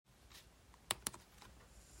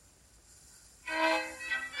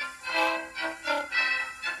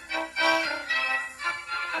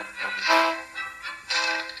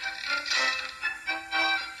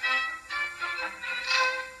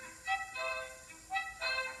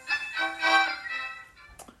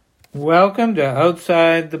Welcome to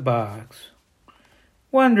Outside the Box.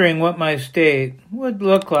 Wondering what my state would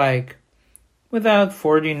look like without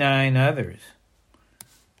 49 others.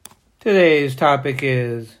 Today's topic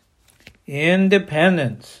is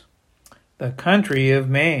independence, the country of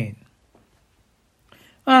Maine.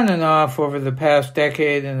 On and off over the past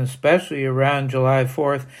decade, and especially around July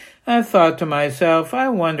 4th, I've thought to myself, I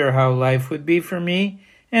wonder how life would be for me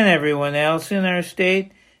and everyone else in our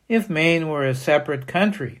state if Maine were a separate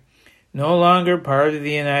country, no longer part of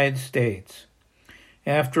the United States.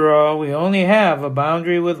 After all, we only have a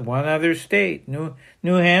boundary with one other state, New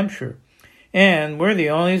Hampshire, and we're the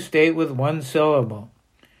only state with one syllable.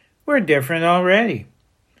 We're different already.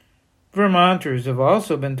 Vermonters have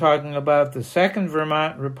also been talking about the Second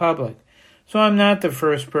Vermont Republic, so I'm not the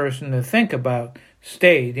first person to think about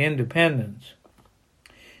state independence.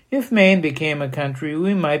 If Maine became a country,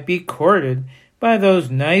 we might be courted by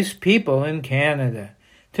those nice people in Canada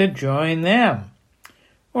to join them.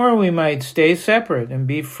 Or we might stay separate and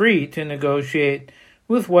be free to negotiate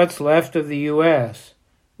with what's left of the U.S.,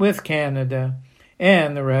 with Canada,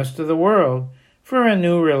 and the rest of the world for a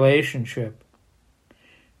new relationship.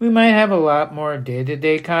 We might have a lot more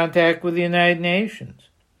day-to-day contact with the United Nations.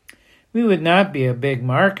 We would not be a big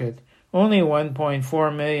market, only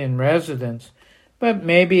 1.4 million residents, but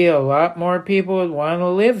maybe a lot more people would want to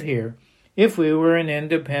live here if we were an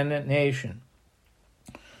independent nation.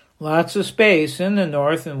 Lots of space in the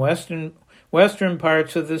north and western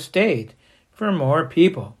parts of the state for more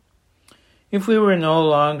people. If we were no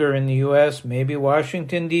longer in the U.S., maybe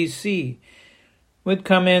Washington, D.C. would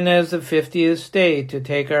come in as the 50th state to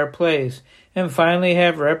take our place and finally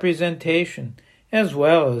have representation as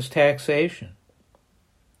well as taxation.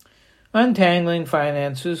 Untangling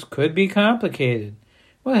finances could be complicated.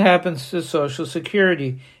 What happens to Social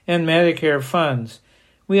Security and Medicare funds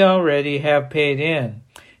we already have paid in?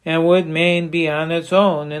 And would Maine be on its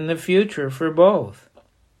own in the future for both?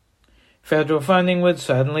 Federal funding would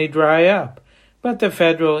suddenly dry up, but the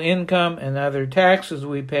federal income and other taxes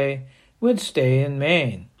we pay would stay in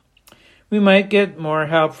Maine. We might get more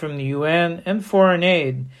help from the UN and foreign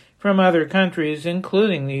aid from other countries,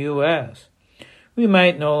 including the U.S. We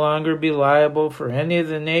might no longer be liable for any of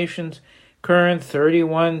the nation's current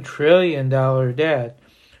 $31 trillion debt,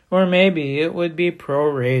 or maybe it would be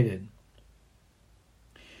prorated.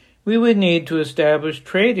 We would need to establish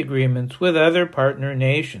trade agreements with other partner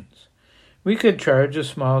nations. We could charge a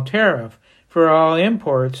small tariff for all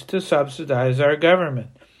imports to subsidize our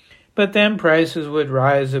government, but then prices would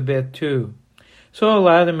rise a bit too. So a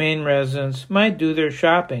lot of Maine residents might do their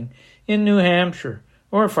shopping in New Hampshire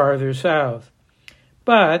or farther south.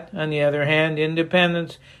 But, on the other hand,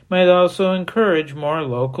 independence might also encourage more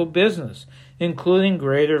local business, including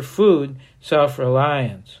greater food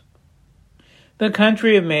self-reliance. The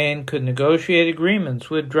country of Maine could negotiate agreements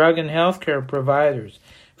with drug and healthcare providers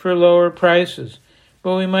for lower prices,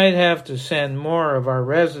 but we might have to send more of our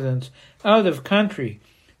residents out of country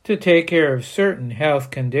to take care of certain health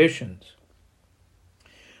conditions.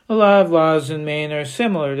 A lot of laws in Maine are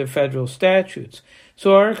similar to federal statutes,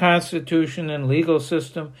 so our constitution and legal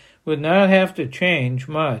system would not have to change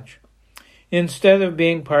much. Instead of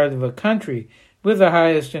being part of a country with the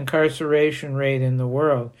highest incarceration rate in the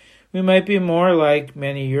world, we might be more like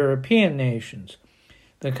many European nations.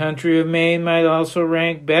 The country of Maine might also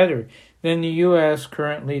rank better than the U.S.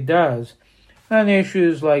 currently does on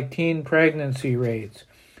issues like teen pregnancy rates,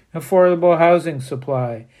 affordable housing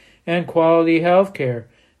supply, and quality health care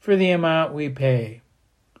for the amount we pay.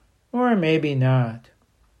 Or maybe not.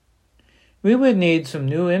 We would need some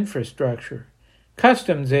new infrastructure,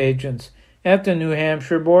 customs agents at the New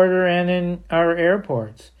Hampshire border and in our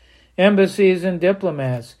airports, embassies and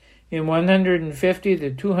diplomats in 150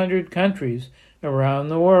 to 200 countries around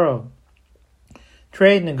the world.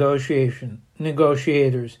 Trade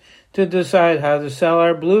negotiators to decide how to sell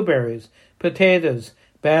our blueberries, potatoes,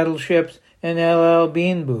 battleships, and LL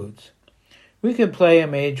Bean boots. We could play a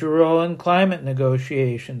major role in climate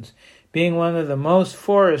negotiations, being one of the most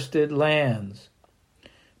forested lands.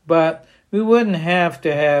 But we wouldn't have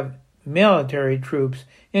to have military troops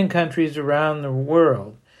in countries around the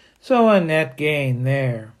world, so a net gain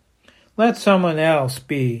there. Let someone else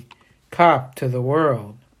be cop to the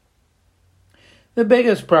world. The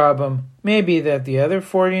biggest problem may be that the other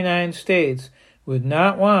 49 states would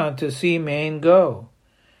not want to see Maine go.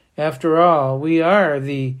 After all, we are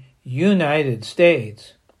the United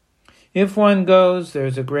States. If one goes,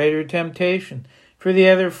 there's a greater temptation for the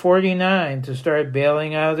other 49 to start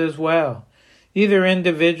bailing out as well, either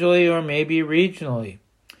individually or maybe regionally,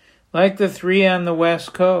 like the 3 on the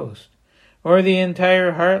West Coast, or the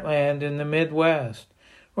entire heartland in the Midwest,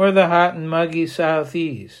 or the hot and muggy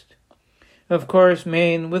Southeast. Of course,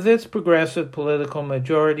 Maine, with its progressive political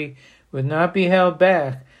majority, would not be held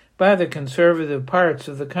back by the conservative parts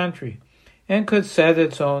of the country and could set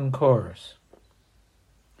its own course.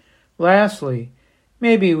 Lastly,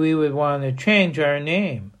 maybe we would want to change our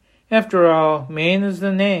name. After all, Maine is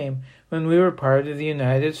the name when we were part of the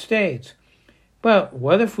United States. But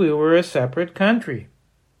what if we were a separate country?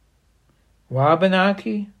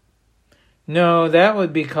 Wabanaki? No, that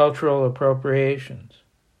would be cultural appropriations.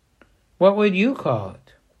 What would you call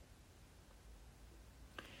it?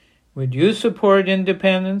 Would you support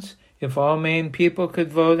independence if all Maine people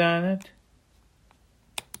could vote on it?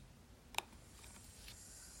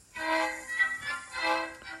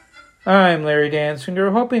 I'm Larry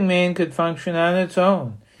Dansinger, hoping Maine could function on its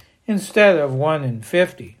own instead of 1 in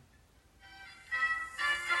 50.